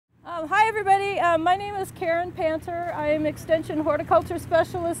Hi everybody, my name is Panter. I am Extension Horticulture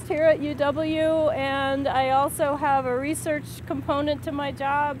Specialist here at UW, and I also have a research component to my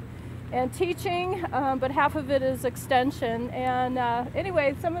job and teaching, but half of it is extension. And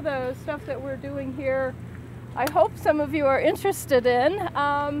anyway, some of the stuff that we're doing here, I hope some of you are interested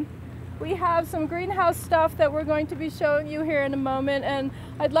in. We have some greenhouse stuff that we're going to be showing you here in a moment, and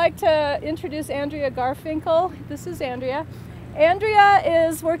I'd like to introduce Andrea Garfinkel. This is Andrea. Andrea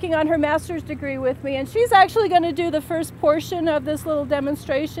is working on her master's degree with me, and she's actually going to do the first portion of this little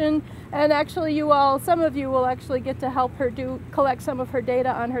demonstration, and actually some of you will actually get to help her collect some of her data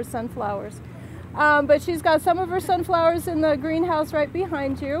on her sunflowers. But she's got some of her sunflowers in the greenhouse right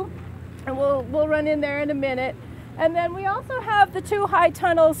behind you, and we'll run in there in a minute. And then we also have the two high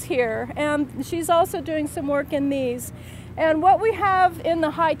tunnels here, and she's also doing some work in these. And what we have in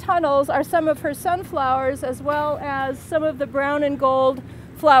the high tunnels are some of her sunflowers, as well as some of the brown and gold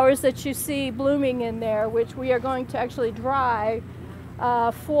flowers that you see blooming in there, which we are going to actually dry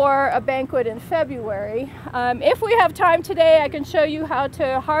for a banquet in February. If we have time today, I can show you how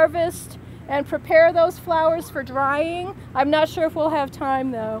to harvest and prepare those flowers for drying. I'm not sure if we'll have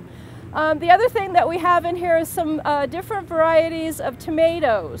time though. The other thing that we have in here is some different varieties of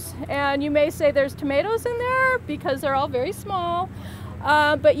tomatoes. And you may say there's tomatoes in there because they're all very small.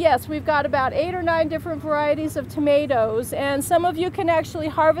 But yes, we've got about 8 or 9 different varieties of tomatoes. And some of you can actually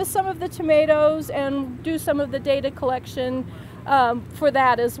harvest some of the tomatoes and do some of the data collection for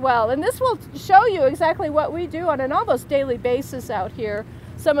that as well. And this will show you exactly what we do on an almost daily basis out here.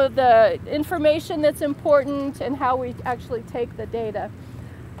 Some of the information that's important and how we actually take the data.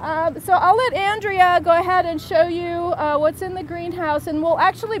 So I'll let Andrea go ahead and show you what's in the greenhouse, and we'll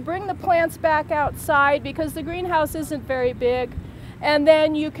actually bring the plants back outside because the greenhouse isn't very big. And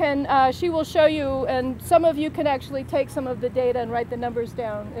then you can, she will show you, and some of you can actually take some of the data and write the numbers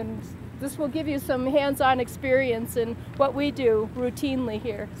down. And this will give you some hands-on experience in what we do routinely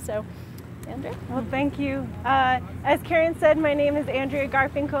here. So, Andrea? Well, thank you. As Karen said, my name is Andrea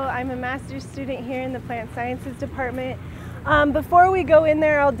Garfinkel. I'm a master's student here in the Plant Sciences Department. Before we go in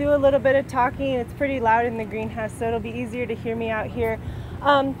there, I'll do a little bit of talking. It's pretty loud in the greenhouse, so it'll be easier to hear me out here.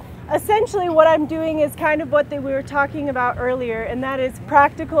 Essentially, what I'm doing is kind of what we were talking about earlier, and that is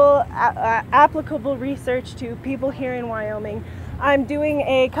practical, applicable research to people here in Wyoming. I'm doing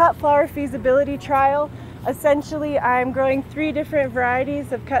a cut flower feasibility trial. Essentially, I'm growing 3 different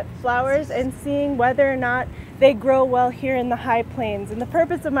varieties of cut flowers and seeing whether or not they grow well here in the high plains. And the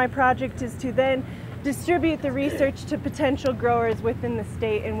purpose of my project is to then distribute the research to potential growers within the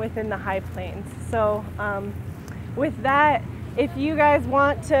state and within the high plains. So with that, if you guys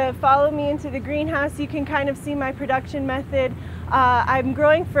want to follow me into the greenhouse, you can kind of see my production method. I'm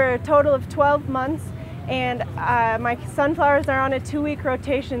growing for a total of 12 months, and my sunflowers are on a 2-week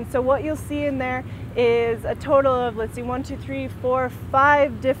rotation. So what you'll see in there is a total of, let's see, 1, 2, 3, 4,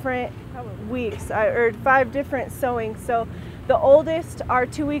 5 different weeks, or 5 different sowings. So the oldest are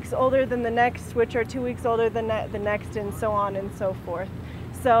 2 weeks older than the next, which are 2 weeks older than the next, and so on and so forth.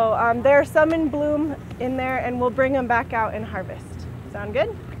 So there are some in bloom in there, and we'll bring them back out and harvest. Sound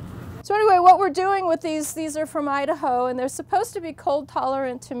good? So anyway, what we're doing with these are from Idaho, and they're supposed to be cold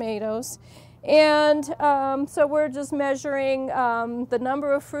tolerant tomatoes. And so we're just measuring the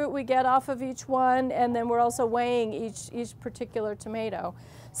number of fruit we get off of each one, and then we're also weighing each particular tomato.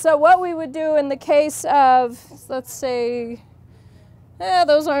 So what we would do in the case of, let's say,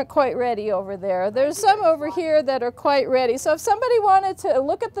 those aren't quite ready over there. There's some over here that are quite ready. So if somebody wanted to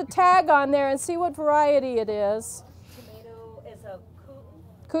look at the tag on there and see what variety it is. Tomato is a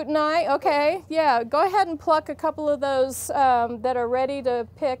Kootenai, okay. Yeah, go ahead and pluck a couple of those that are ready to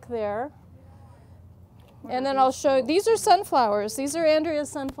pick there. And then I'll show you, these are sunflowers. These are Andrea's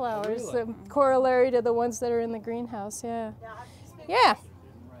sunflowers, the corollary to the ones that are in the greenhouse, yeah. Yeah.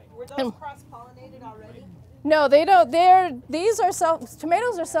 Were those cross-pollinated already? No, they don't. These are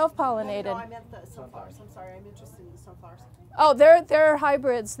tomatoes are self-pollinated. No, I meant the sunflowers. I'm sorry, I'm interested in the sunflowers. Oh, they're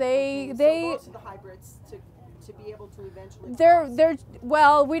hybrids. So those are the hybrids to be able to eventually.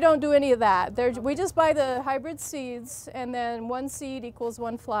 Well, we don't do any of that. We just buy the hybrid seeds, and then 1 seed equals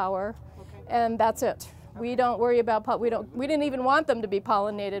 1 flower, and that's it. Okay. We don't worry about we didn't even want them to be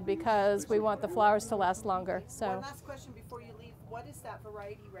pollinated because we want the flowers to last longer. So. One last question before you leave. What is that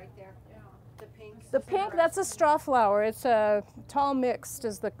variety right there? The pink? The pink, that's a straw flower. It's a tall mixed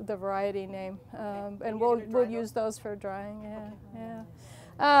is the variety name. And we'll use those for drying, yeah.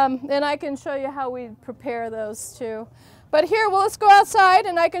 And I can show you how we prepare those too. But here, well, let's go outside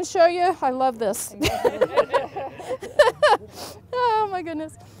and I can show you. I love this. Oh my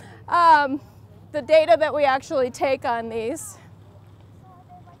goodness. The data that we actually take on these.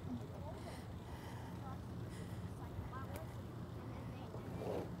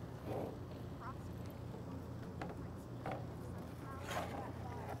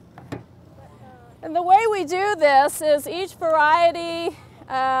 And the way we do this is each variety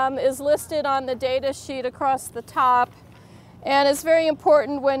is listed on the data sheet across the top. And it's very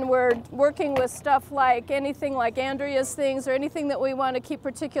important when we're working with stuff like anything like Andrea's things or anything that we want to keep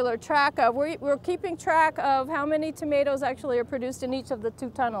particular track of. We're keeping track of how many tomatoes actually are produced in each of the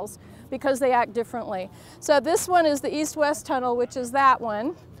 2 tunnels because they act differently. So this one is the east-west tunnel, which is that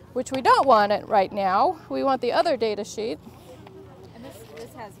one, which we don't want it right now. We want the other data sheet. And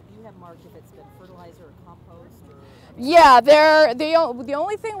this has, you have marked if it's been fertilizer or compost or... Yeah, the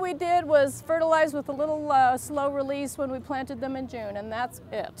only thing we did was fertilize with a little slow release when we planted them in June, and that's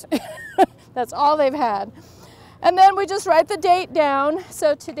it. That's all they've had. And then we just write the date down.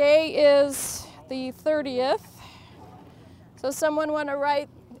 So today is the 30th. So someone want to write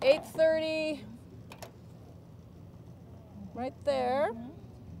 8:30 right there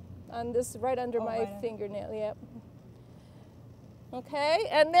on this, right under my fingernail. Yep. Okay,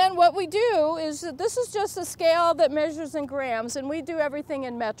 and then what we do is that this is just a scale that measures in grams, and we do everything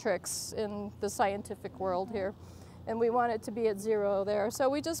in metrics in the scientific world here, and we want it to be at 0 there. So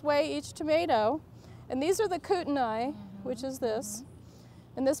we just weigh each tomato, and these are the Kootenai, which is this,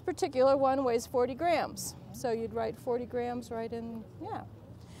 and this particular one weighs 40 grams. So you'd write 40 grams right in, yeah.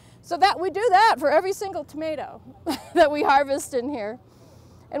 So that we do that for every single tomato that we harvest in here.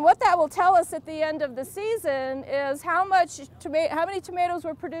 And what that will tell us at the end of the season is how many tomatoes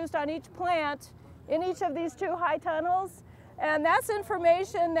were produced on each plant in each of these 2 high tunnels. And that's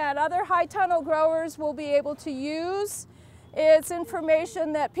information that other high tunnel growers will be able to use. It's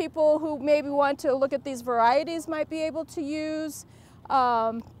information that people who maybe want to look at these varieties might be able to use.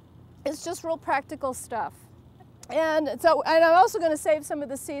 It's just real practical stuff. And I'm also going to save some of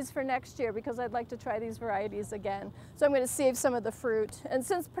the seeds for next year because I'd like to try these varieties again. So I'm going to save some of the fruit. And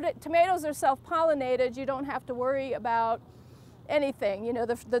since tomatoes are self-pollinated, you don't have to worry about anything. You know,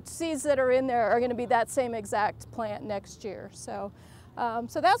 the seeds that are in there are going to be that same exact plant next year. So,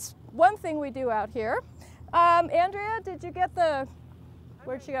 so that's one thing we do out here. Andrea, did you get the,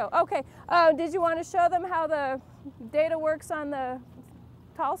 where'd she go? Okay, did you want to show them how the data works on the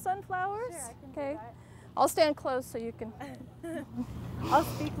tall sunflowers? Sure, I can okay. do that. I'll stand close so you can. I'll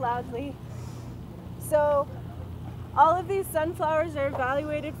speak loudly. So all of these sunflowers are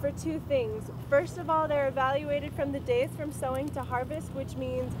evaluated for 2 things. First of all, they're evaluated from the days from sowing to harvest, which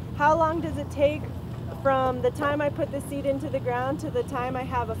means how long does it take from the time I put the seed into the ground to the time I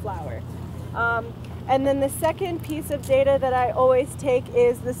have a flower. And then the second piece of data that I always take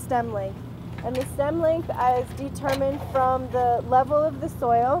is the stem length. And the stem length is determined from the level of the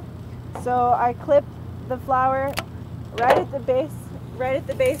soil. So I clip the flower right at the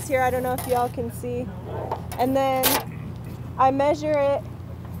base here. I don't know if y'all can see. And then I measure it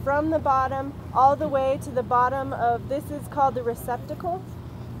from the bottom all the way to the bottom of, this is called the receptacle.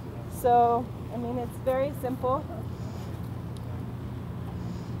 So, I mean, it's very simple.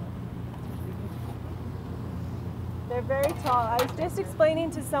 They're very tall. I was just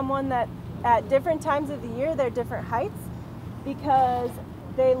explaining to someone that at different times of the year, they're different heights because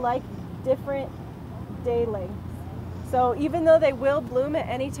they like different day lengths. So even though they will bloom at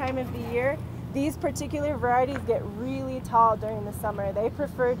any time of the year, these particular varieties get really tall during the summer. They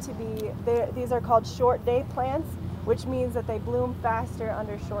prefer to be, these are called short day plants, which means that they bloom faster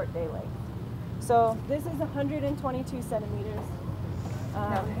under short day length. So this is 122 centimeters.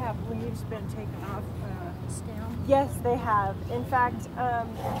 Now, have leaves been taken off the stem? Yes, they have. In fact,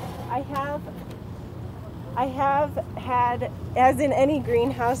 I have had, as in any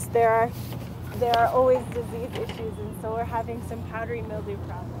greenhouse, there are always disease issues, and so we're having some powdery mildew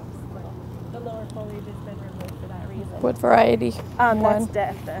problems. But the lower foliage has been removed for that reason. What variety? That's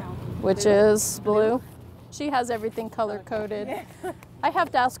Death. Which is blue. She has everything color-coded. Yeah. I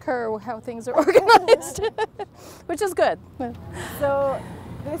have to ask her how things are organized, which is good. So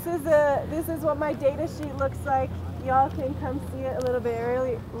this is what my data sheet looks like. Y'all can come see it a little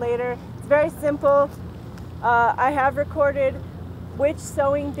bit later. It's very simple. I have recorded which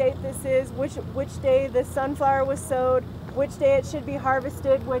sowing date this is, which day the sunflower was sowed, which day it should be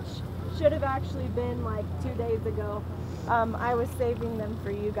harvested, which should have actually been like 2 days ago. I was saving them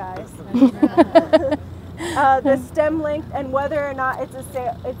for you guys. The stem length and whether or not it's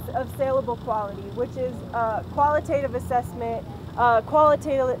of saleable quality, which is qualitative assessment,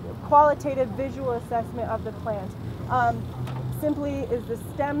 qualitative visual assessment of the plant. Simply, is the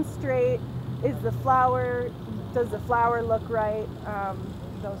stem straight? Is the flower, does the flower look right?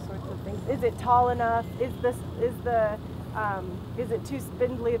 Those sorts of things. Is it tall enough? Is it too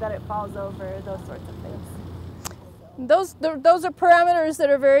spindly that it falls over? Those sorts of things. Those are parameters that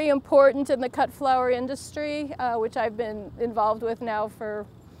are very important in the cut flower industry, which I've been involved with now for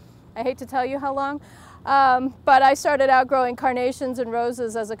I hate to tell you how long. But I started out growing carnations and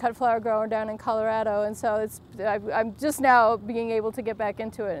roses as a cut flower grower down in Colorado, and so I'm just now being able to get back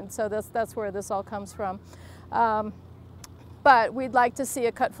into it, and so that's where this all comes from. But we'd like to see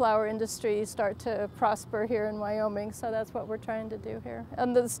a cut flower industry start to prosper here in Wyoming, so that's what we're trying to do here.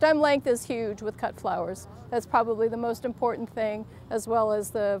 And the stem length is huge with cut flowers. That's probably the most important thing, as well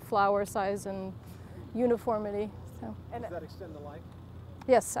as the flower size and uniformity. So. Does that extend the life?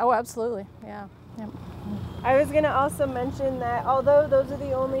 Yes, oh absolutely, yeah. Yep. I was going to also mention that although those are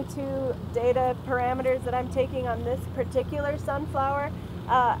the only two data parameters that I'm taking on this particular sunflower,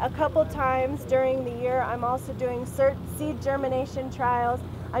 a couple times during the year I'm also doing seed germination trials,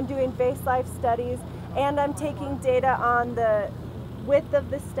 I'm doing base life studies, and I'm taking data on the width of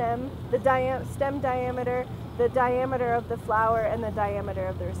the stem, the stem diameter, the diameter of the flower, and the diameter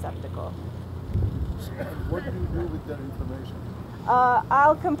of the receptacle. What do you do with that information?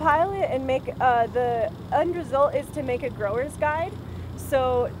 I'll compile it and make, the end result is to make a grower's guide,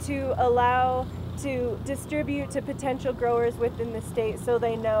 so to distribute to potential growers within the state so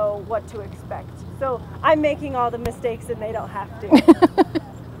they know what to expect. So I'm making all the mistakes and they don't have to.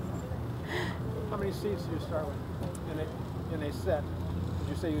 How many seeds do you start with in a set? Did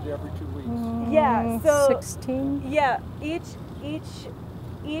you say you do every 2 weeks? Yeah, so 16? Yeah,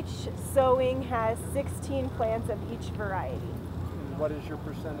 each sowing has 16 plants of each variety. And what is your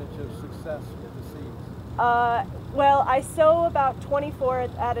percentage of success with the seeds? Well, I sow about 24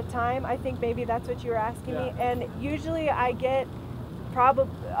 at a time. I think maybe that's what you were asking me. And usually I get probably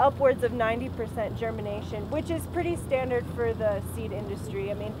upwards of 90% germination, which is pretty standard for the seed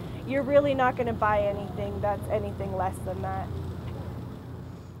industry. I mean, you're really not going to buy anything that's anything less than that.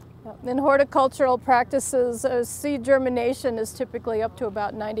 In horticultural practices, seed germination is typically up to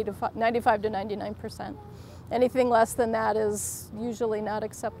about 95 to 99%. Anything less than that is usually not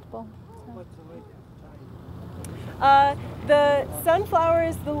acceptable. The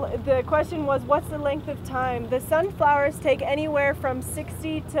sunflowers, the question was, what's the length of time? The sunflowers take anywhere from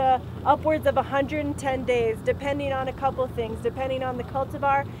 60 to upwards of 110 days, depending on a couple things, depending on the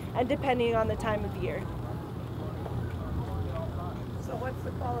cultivar and depending on the time of year. So what's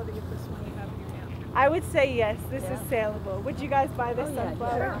the quality of this one you have in your hand? I would say yes, this is saleable. Would you guys buy this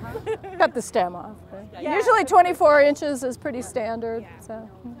sunflower? Cut the stem off. Yeah. Usually 24 inches is pretty standard. So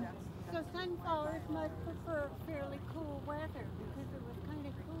sunflowers must prefer fairly cool weather because it was kind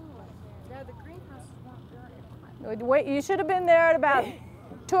of cool. Yeah, the greenhouses weren't very hot. You should have been there at about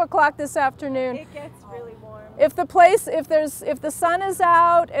 2 o'clock this afternoon. It gets really warm. If the sun is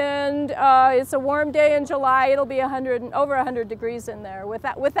out and it's a warm day in July, it'll be over 100 degrees in there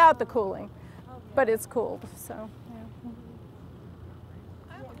without the cooling, but it's cooled. So, yeah.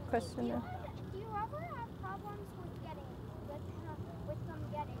 Question there. Do you ever have problems with them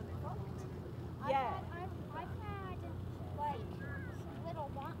getting cooked? Yeah. I've had like little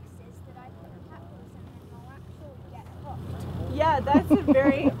boxes that I put peppers in and they'll actually get cooked. Yeah, that's a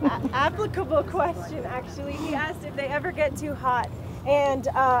very applicable question, actually. He asked if they ever get too hot. And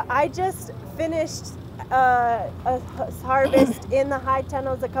I just finished a harvest in the high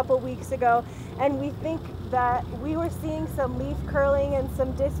tunnels a couple weeks ago, and we think that we were seeing some leaf curling and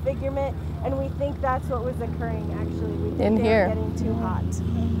some disfigurement, and we think that's what was occurring, actually. We think they were getting too hot.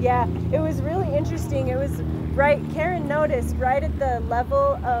 Yeah, it was really interesting. It was right, Karen noticed, right at the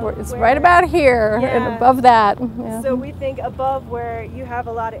level of it's right about here and above that. Yeah. So we think above where you have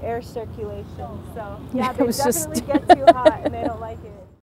a lot of air circulation. So yeah, it they was definitely just get too hot and they don't like it.